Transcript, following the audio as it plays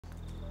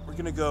We're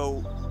gonna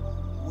go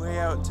way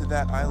out to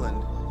that island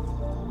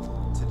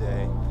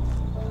today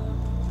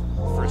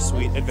for a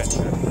sweet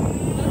adventure.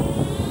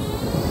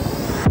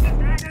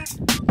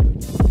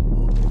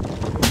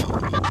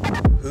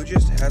 Who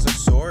just has a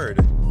sword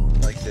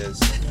like this?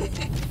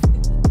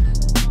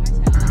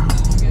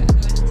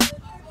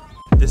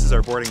 This is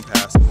our boarding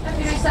pass. If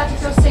you do start to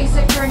feel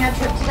seasick during our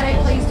trip today,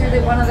 please do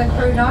let one of the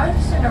crew know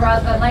sooner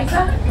rather than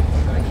later.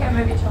 We can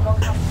move you to a more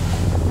comfortable.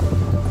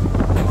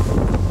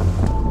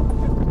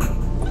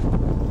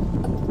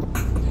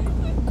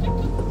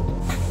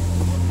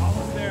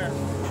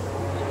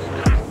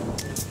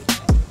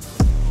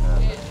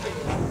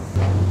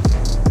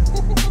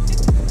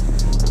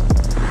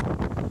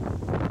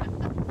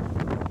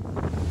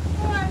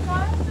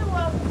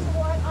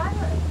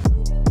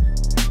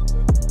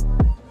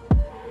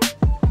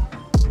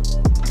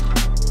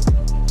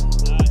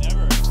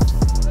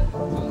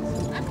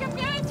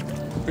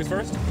 Who's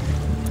first?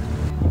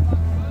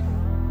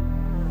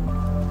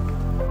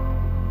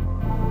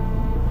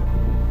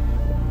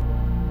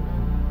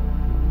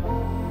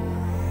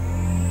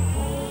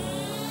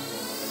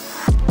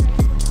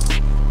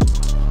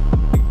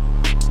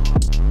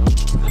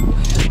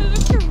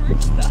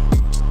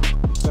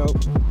 So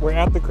we're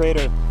at the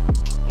crater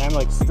and I'm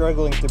like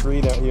struggling to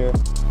breathe out here.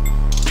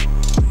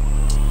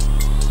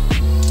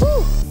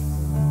 Woo!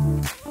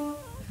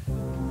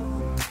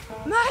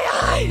 My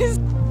eyes!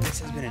 This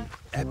has been an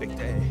epic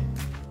day.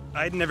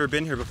 I'd never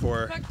been here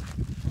before,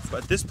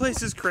 but this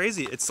place is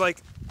crazy. It's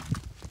like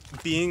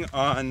being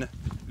on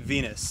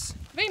Venus.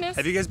 Venus?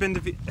 Have you guys been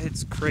to Venus?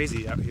 It's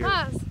crazy out here.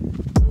 Yes.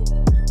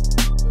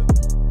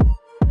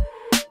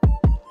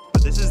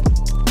 But this is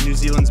New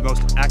Zealand's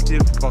most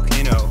active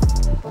volcano.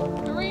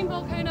 Marine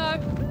volcano.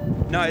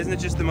 No, isn't it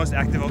just the most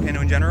active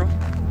volcano in general?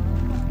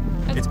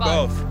 It's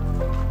both.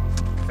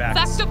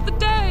 Facts. Fact of the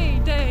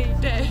day,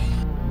 day.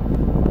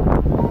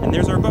 And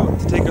there's our boat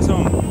to take us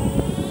home.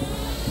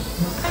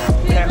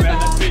 Okay, man,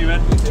 nice to meet you,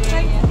 man.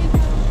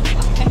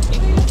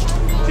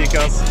 See you,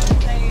 Kels.